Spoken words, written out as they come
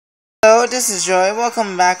Hello, this is Joy.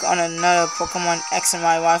 Welcome back on another Pokemon X and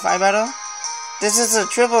Y Wi-Fi battle. This is a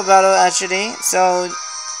triple battle actually, so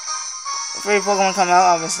 3 Pokemon come out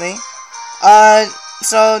obviously.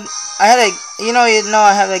 So I had a,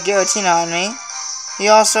 I have a Giratina on me. He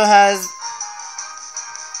also has.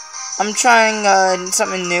 I'm trying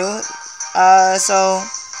something new. So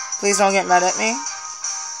please don't get mad at me.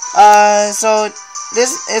 So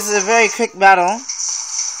this is a very quick battle,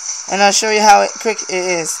 and I'll show you how quick it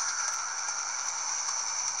is.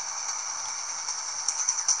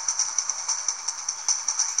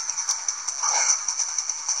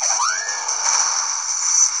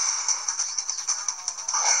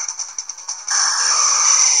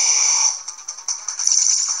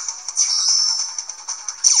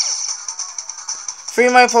 Three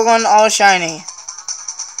of my Pokemon all shiny.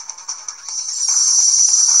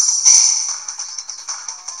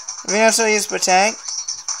 Venusaur use Protect.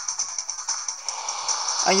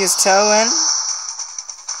 I use Tailwind.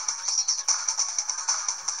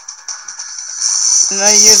 And I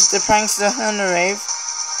use the Prankster and the Rave.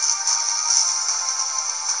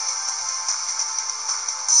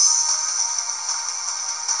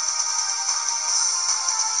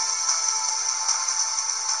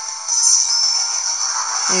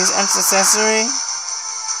 I use Accessory.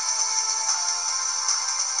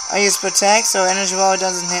 I use Protect so Energy Ball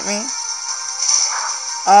doesn't hit me.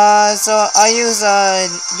 So I use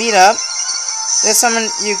Beat Up. This summon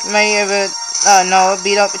you may ever know,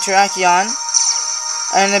 Beat Up Terrakion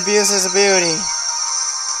and abuse his ability.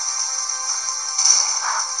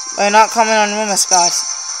 But not comment on rumor spots.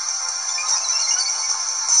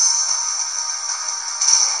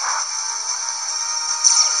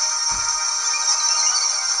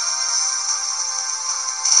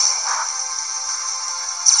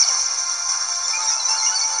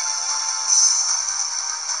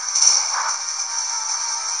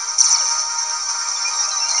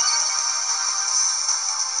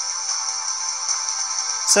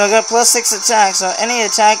 So I got +6 attack, so any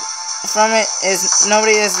attack from it is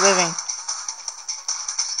nobody is living.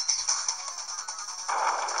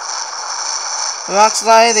 Rock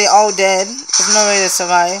Slide, they all dead. There's no way to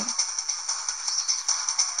survive.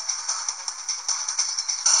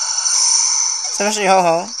 Especially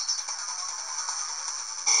Ho-Ho.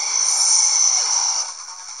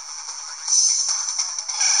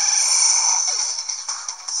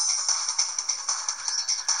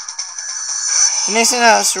 Mixing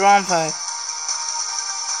out Swampert.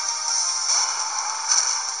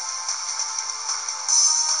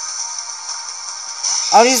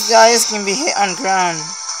 All these guys can be hit on ground.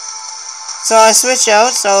 So I switch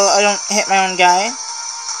out so I don't hit my own guy.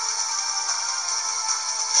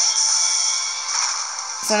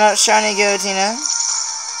 Send out Shiny Giratina.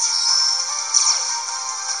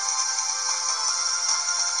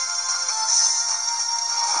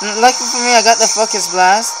 Lucky for me, I got the Focus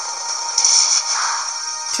Blast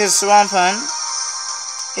to Swampert.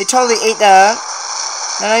 He totally ate that up.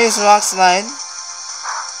 Then I used Rock Slide.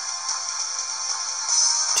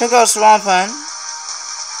 Took out Swampert.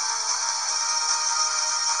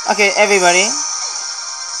 Okay, everybody.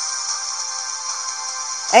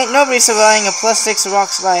 Ain't nobody surviving a +6 Rock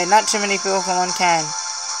Slide. Not too many Pokemon can.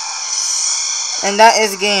 And that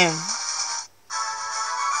is game.